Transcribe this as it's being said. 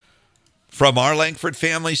From our Langford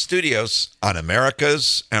Family Studios on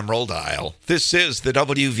America's Emerald Isle, this is the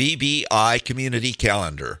WVBI Community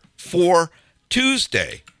Calendar for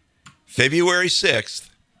Tuesday, February 6th,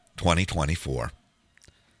 2024.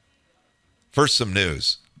 First, some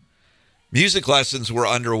news. Music lessons were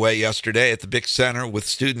underway yesterday at the Bick Center with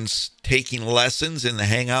students taking lessons in the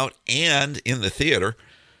Hangout and in the theater.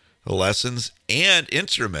 The lessons and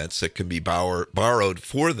instruments that can be borrowed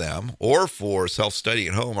for them or for self-study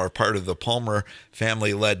at home are part of the Palmer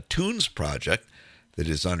family-led Tunes project that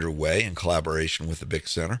is underway in collaboration with the Bick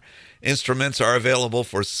Center. Instruments are available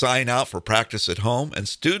for sign out for practice at home, and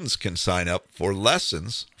students can sign up for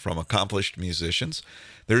lessons from accomplished musicians.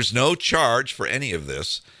 There's no charge for any of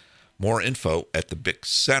this. More info at the Bick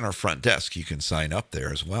Center front desk. You can sign up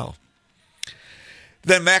there as well.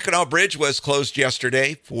 Then Mackinac Bridge was closed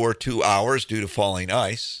yesterday for 2 hours due to falling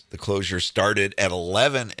ice. The closure started at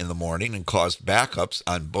 11 in the morning and caused backups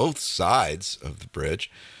on both sides of the bridge,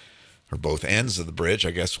 or both ends of the bridge, I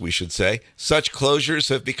guess we should say. Such closures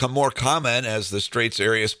have become more common as the Straits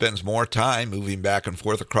area spends more time moving back and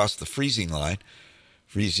forth across the freezing line.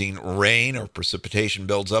 Freezing rain or precipitation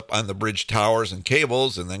builds up on the bridge towers and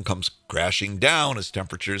cables and then comes crashing down as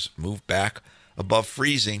temperatures move back above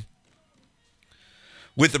freezing.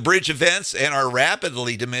 With the bridge events and our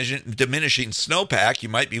rapidly diminishing snowpack, you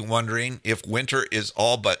might be wondering if winter is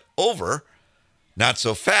all but over. Not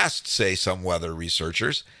so fast, say some weather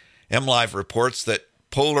researchers. MLive reports that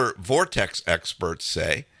polar vortex experts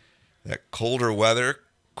say that colder weather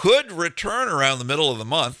could return around the middle of the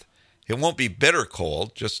month. It won't be bitter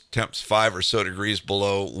cold, just temps 5 or so degrees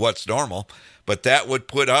below what's normal, but that would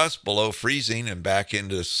put us below freezing and back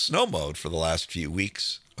into snow mode for the last few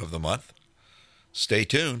weeks of the month. Stay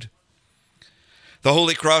tuned. The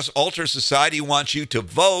Holy Cross Altar Society wants you to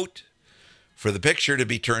vote for the picture to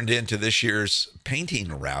be turned into this year's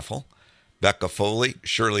painting raffle. Becca Foley,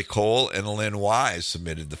 Shirley Cole, and Lynn Wise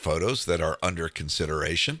submitted the photos that are under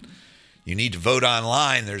consideration. You need to vote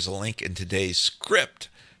online. There's a link in today's script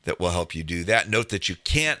that will help you do that. Note that you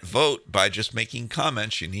can't vote by just making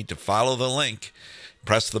comments. You need to follow the link,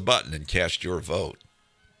 press the button, and cast your vote.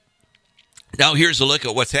 Now here's a look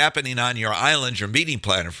at what's happening on your island, your meeting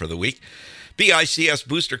planner for the week. BICS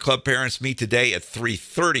Booster Club parents meet today at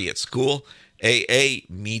 3:30 at school. AA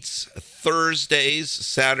meets Thursdays,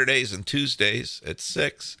 Saturdays, and Tuesdays at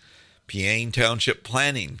 6. Peaine Township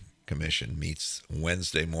Planning Commission meets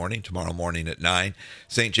Wednesday morning, tomorrow morning at 9.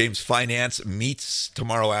 St. James Finance meets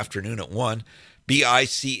tomorrow afternoon at 1.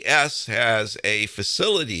 BICS has a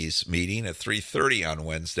facilities meeting at 3:30 on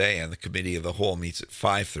Wednesday, and the Committee of the Whole meets at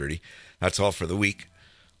 5:30. That's all for the week.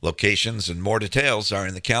 Locations and more details are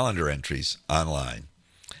in the calendar entries online.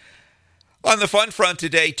 On the fun front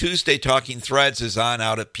today, Tuesday, Talking Threads is on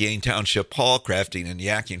out at Peaine Township Hall, crafting and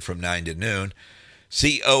yakking from 9 to noon.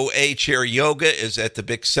 COA Chair Yoga is at the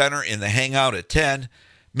Bick Center in the Hangout at 10.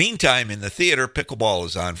 Meantime, in the theater, pickleball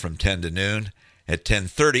is on from 10 to noon. At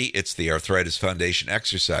 10:30, it's the Arthritis Foundation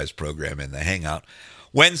exercise program in the Hangout.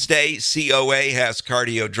 Wednesday, COA has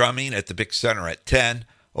cardio drumming at the Bick Center at 10.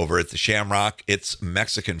 Over at the Shamrock, it's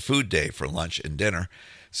Mexican food day for lunch and dinner.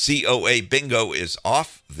 COA Bingo is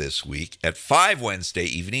off this week. At 5 Wednesday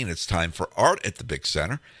evening, it's time for art at the Bick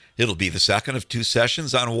Center. It'll be the second of 2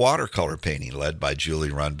 sessions on watercolor painting led by Julie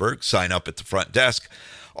Runberg. Sign up at the front desk.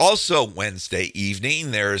 Also Wednesday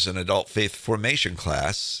evening, there's an adult faith formation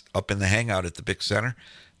class up in the Hangout at the Bick Center.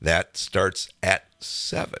 That starts at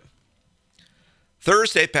 7.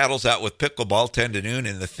 Thursday, paddles out with pickleball 10 to noon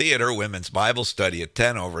in the theater. Women's Bible study at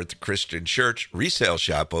 10 over at the Christian Church. Resale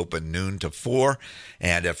shop open noon to 4.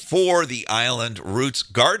 And at 4, the Island Roots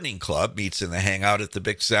Gardening Club meets in the Hangout at the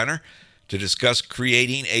Bick Center to discuss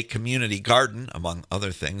creating a community garden. Among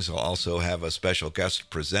other things, they'll also have a special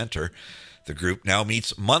guest presenter. The group now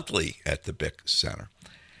meets monthly at the Bick Center.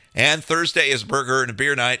 And Thursday is burger and a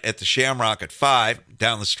beer night at the Shamrock at 5.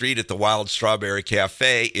 Down the street at the Wild Strawberry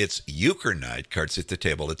Cafe, it's Euchre night. Carts at the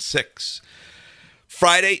table at 6.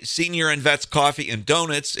 Friday, Senior and Vets Coffee and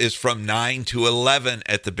Donuts is from 9 to 11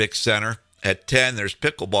 at the Bick Center. At 10, there's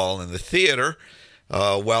pickleball in the theater.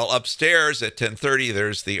 While upstairs at 10:30,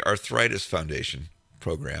 there's the Arthritis Foundation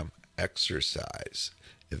program exercise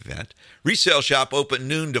event. Resale shop open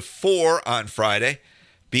noon to 4 on Friday.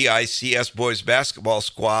 BICS boys basketball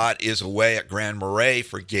squad is away at Grand Marais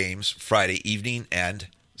for games Friday evening and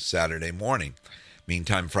Saturday morning.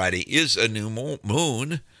 Meantime, Friday is a new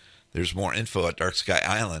moon. There's more info at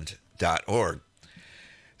darkskyisland.org.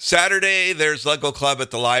 Saturday, there's Lego Club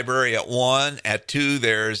at the library at 1. At 2,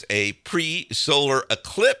 there's a pre-solar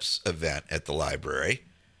eclipse event at the library.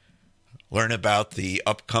 Learn about the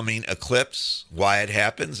upcoming eclipse, why it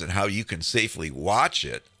happens, and how you can safely watch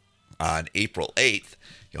it on April 8th.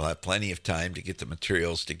 You'll have plenty of time to get the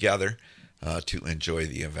materials together to enjoy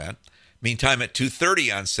the event. Meantime, at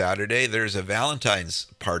 2:30 on Saturday, there's a Valentine's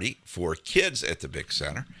party for kids at the Big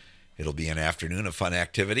Center. It'll be an afternoon of fun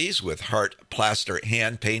activities with heart plaster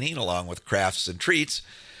hand painting along with crafts and treats.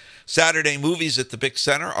 Saturday movies at the Big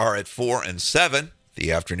Center are at 4 and 7.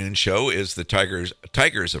 The afternoon show is The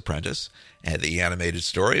Tiger's Apprentice, and the animated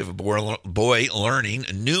story of a boy learning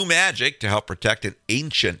new magic to help protect an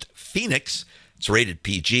ancient phoenix. It's rated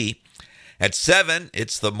PG. At 7,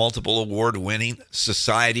 it's the multiple award-winning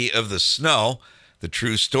Society of the Snow, the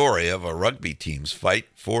true story of a rugby team's fight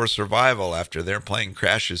for survival after their plane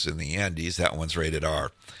crashes in the Andes. That one's rated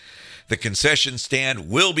R. The concession stand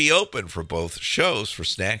will be open for both shows for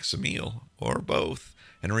snacks, a meal, or both.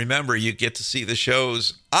 And remember, you get to see the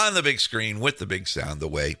shows on the big screen with the big sound, the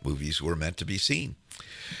way movies were meant to be seen.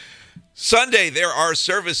 Sunday, there are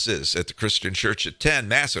services at the Christian Church at 10,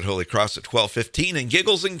 Mass at Holy Cross at 12:15, and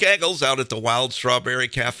Giggles and Gaggles out at the Wild Strawberry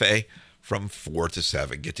Cafe from 4 to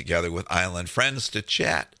 7. Get together with island friends to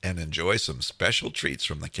chat and enjoy some special treats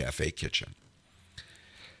from the cafe kitchen.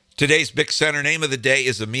 Today's Big Center name of the day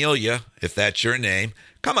is Amelia. If that's your name,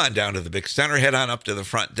 come on down to the Big Center, head on up to the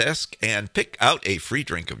front desk, and pick out a free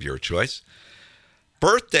drink of your choice.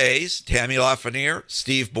 Birthdays, Tammy Lafreniere,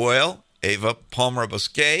 Steve Boyle, Ava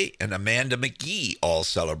Palmer-Bosquet, and Amanda McGee all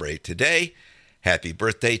celebrate today. Happy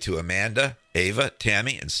birthday to Amanda, Ava,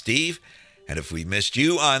 Tammy, and Steve. And if we missed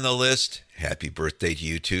you on the list, happy birthday to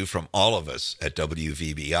you too from all of us at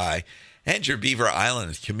WVBI and your Beaver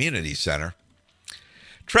Island Community Center.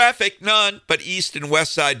 Traffic, none, but east and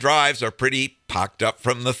west side drives are pretty pocked up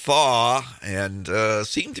from the thaw and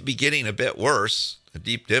seem to be getting a bit worse. A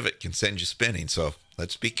deep divot can send you spinning, so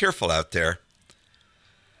let's be careful out there.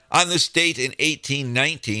 On this date in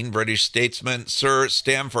 1819, British statesman Sir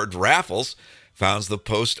Stamford Raffles founds the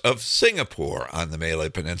post of Singapore on the Malay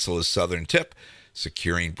Peninsula's southern tip,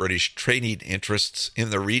 securing British trading interests in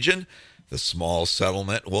the region. The small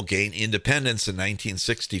settlement will gain independence in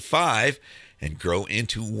 1965 and grow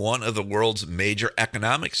into one of the world's major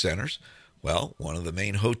economic centers. Well, one of the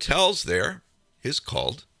main hotels there is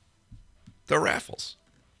called the Raffles.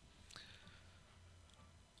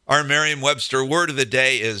 Our Merriam-Webster word of the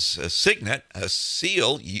day is a signet, a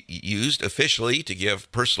seal used officially to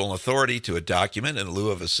give personal authority to a document in lieu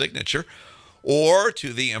of a signature, or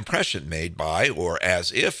to the impression made by or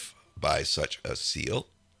as if by such a seal.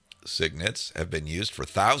 Signets have been used for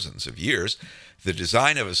thousands of years. The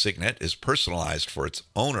design of a signet is personalized for its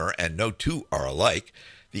owner, and no two are alike.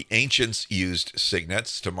 The ancients used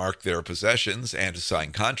signets to mark their possessions and to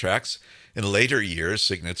sign contracts. In later years,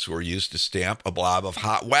 signets were used to stamp a blob of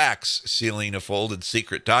hot wax, sealing a folded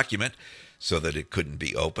secret document so that it couldn't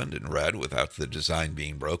be opened and read without the design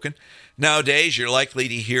being broken. Nowadays, you're likely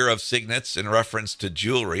to hear of signets in reference to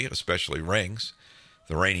jewelry, especially rings.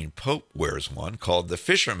 The reigning pope wears one called the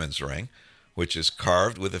Fisherman's Ring, which is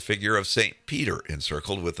carved with a figure of St. Peter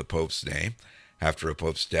encircled with the pope's name. After a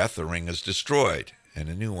pope's death, the ring is destroyed, and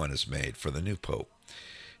a new one is made for the new pope.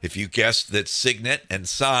 If you guessed that signet and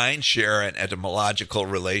sign share an etymological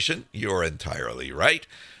relation, you're entirely right.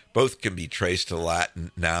 Both can be traced to the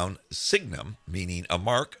Latin noun signum, meaning a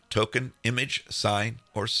mark, token, image, sign,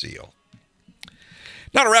 or seal.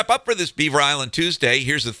 Now to wrap up for this Beaver Island Tuesday,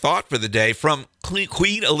 here's a thought for the day from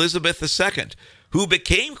Queen Elizabeth II, who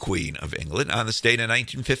became Queen of England on this date in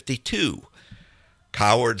 1952.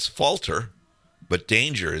 Cowards falter, but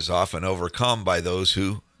danger is often overcome by those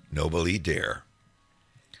who nobly dare.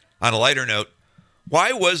 On a lighter note,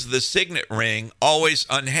 why was the signet ring always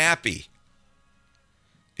unhappy?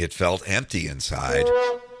 It felt empty inside.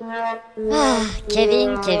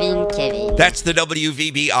 Kevin. That's the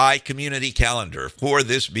WVBI community calendar for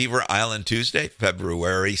this Beaver Island Tuesday,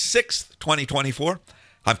 February 6th, 2024.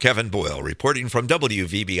 I'm Kevin Boyle, reporting from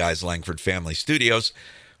WVBI's Langford Family Studios,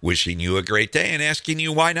 wishing you a great day and asking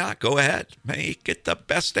you why not. Go ahead, make it the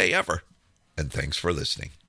best day ever. And thanks for listening.